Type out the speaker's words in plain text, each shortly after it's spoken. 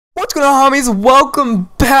What's going on, homies? Welcome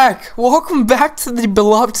back. Welcome back to the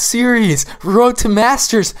beloved series, Road to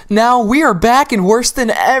Masters. Now, we are back and worse than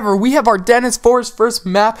ever. We have our Dennis Forest first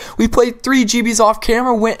map. We played 3 GBs off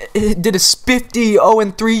camera, did a spiffy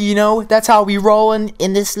 0-3, you know. That's how we rollin'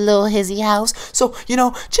 in this little hizzy house. So, you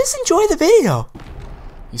know, just enjoy the video.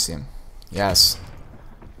 You see him? Yes.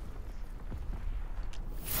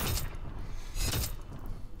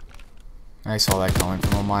 I saw that coming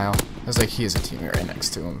from a mile. I was like, he is a teammate right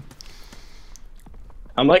next to him.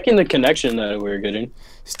 I'm liking the connection that we're getting.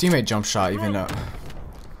 His teammate jump shot even though.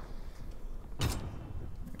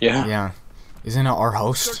 Yeah. Yeah. Isn't it our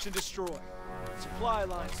host? Search and destroy. Supply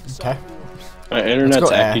lines to Okay. My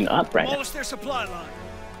internet's acting up right now. demolish their supply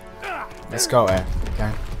line. Let's go,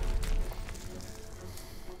 okay.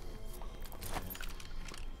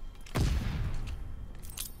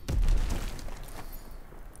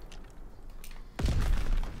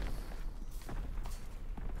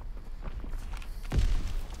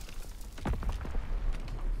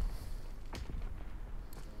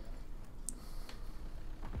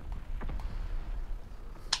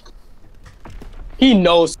 He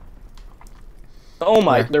knows. Oh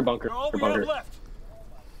my, Where? they're bunker. They're all They're we have bunker. left.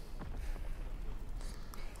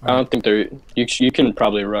 I don't think they're. You can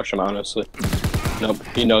probably rush him, honestly. Nope,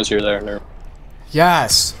 he knows you're there. Never.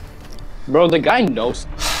 Yes. Bro, the guy knows.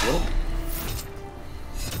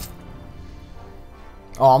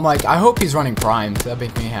 Oh, I'm like, I hope he's running prime. That'd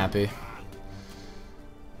make me happy.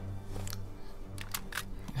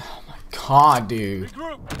 Oh my god, dude.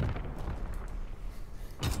 Regroup.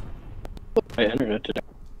 My internet today.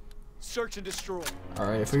 Search and destroy.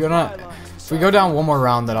 Alright, if we go down one more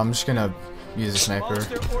round, then I'm just gonna use a sniper. Demolish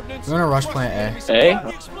their ordnance. We're gonna rush Crush plant the A. enemy supply A? line.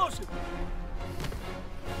 The explosive.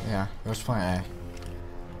 Yeah, rush plant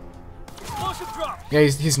Explosive drop. A. Yeah,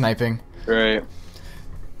 he's sniping. Right.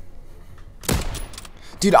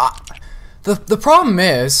 Dude, the problem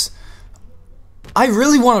is, I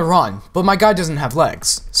really want to run, but my guy doesn't have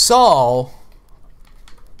legs.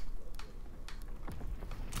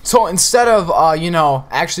 So instead of, you know,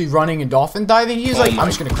 actually running and dolphin diving, he's like, I'm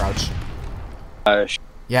just gonna crouch.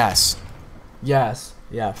 Yes. Yes.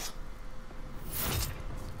 Yes.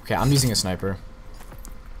 Okay, I'm using a sniper.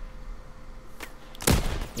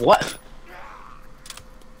 What?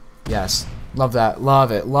 Yes. Love that.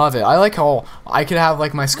 Love it. Love it. I like how I could have,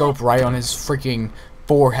 like, my scope right on his freaking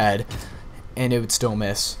forehead, and it would still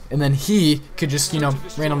miss. And then he could just, you know,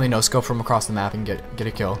 randomly no-scope from across the map and get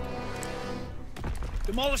a kill.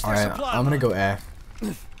 Demolish their Alright, supply I'm gonna go A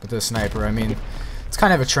with the sniper. I mean, it's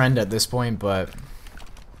kind of a trend at this point, but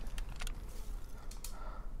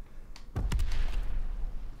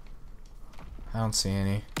I don't see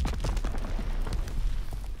any.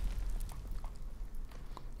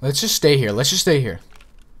 Let's just stay here. Let's just stay here.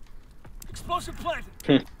 Explosive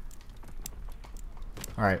planted.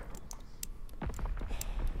 Alright.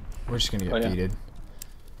 We're just gonna get beated.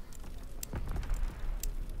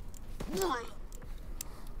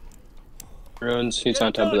 Ruins. He's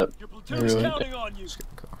on top of that. Your platoon is Ruin. counting on you.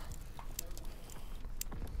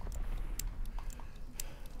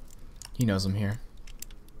 He knows I'm here.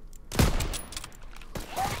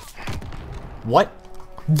 What?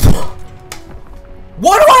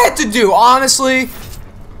 What do I have to do, honestly?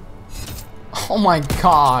 Oh my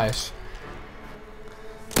gosh.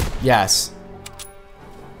 Yes.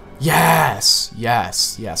 Yes.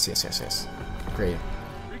 Yes. Yes, yes, yes, yes. Great.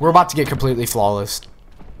 We're about to get completely flawless.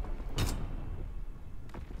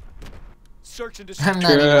 Search and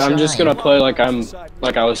destroy. I'm just gonna play like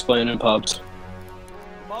I was playing in pubs.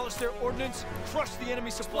 Demolish their ordnance. Crush the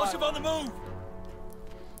enemy supply. Explosive on the move.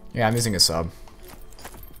 Yeah, I'm using a sub.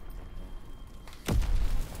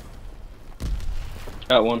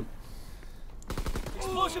 Got one.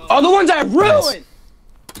 Explosive. Oh, the ones I ruined.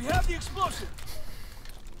 We have the explosive.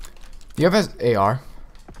 Do you have an AR?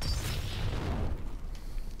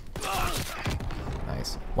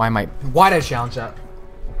 Nice. Why did I challenge that?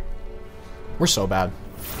 We're so bad.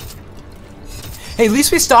 Hey, at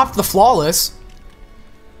least we stopped the flawless.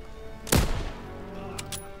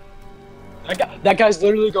 That guy's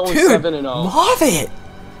literally going Dude, 7-0. love it.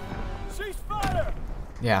 Cease fire.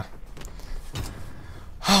 Yeah.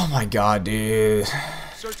 Oh my god, dude.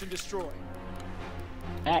 Search and destroy.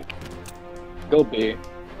 Heck. Go B.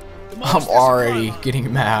 Demolish I'm their supply already line.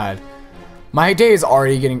 getting mad. My day is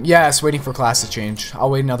already getting... Yes, waiting for class to change.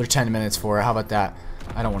 I'll wait another 10 minutes for it. How about that?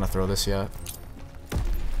 I don't want to throw this yet.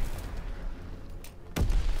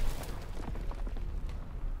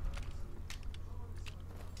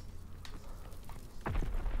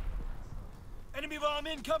 Enemy bomb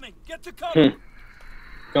incoming. Get to cover.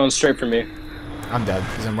 Going straight for me. I'm dead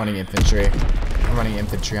because I'm running infantry. I'm running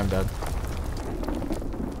infantry. I'm dead.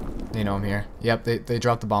 They know I'm here. Yep, they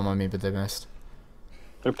dropped the bomb on me, but they missed.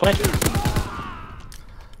 They're planting.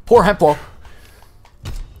 Poor Hempel.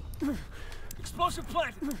 Explosive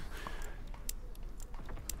plant.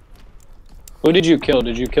 Who did you kill?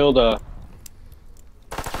 Did you kill the...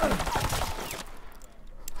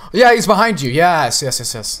 Yeah, he's behind you. Yes.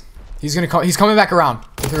 He's gonna come. He's coming back around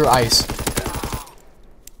through ice.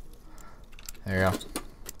 There you go.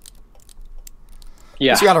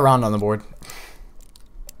 Yeah. So we got a round on the board.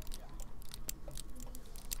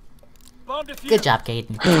 Bomb defused. Good job,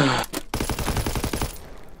 Caden.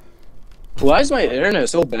 Why is my internet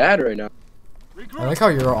so bad right now? I like how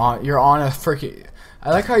you're on a freaking. I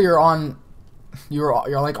like how you're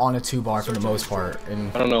like on a 2-bar for the most part,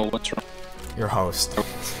 and I don't know what's wrong. your host.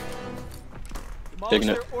 Demolish Taking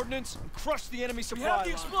their it. ordnance and crush the enemy supply line.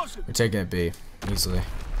 We have the explosive. We're taking it B easily.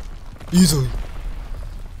 Easily.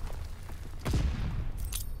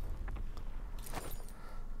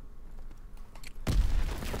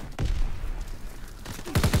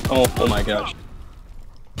 Oh my gosh.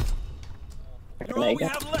 You're all we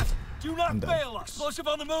have left. Do not I'm done. fail us. Explosive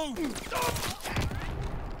on the move.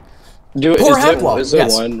 Poor Hempel. Is it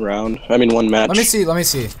Yes. one round? I mean, one match. Let me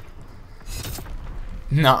see.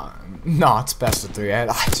 No, it's best of 3. I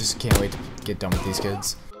just can't wait to get done with these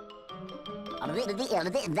kids.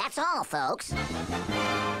 That's all, folks.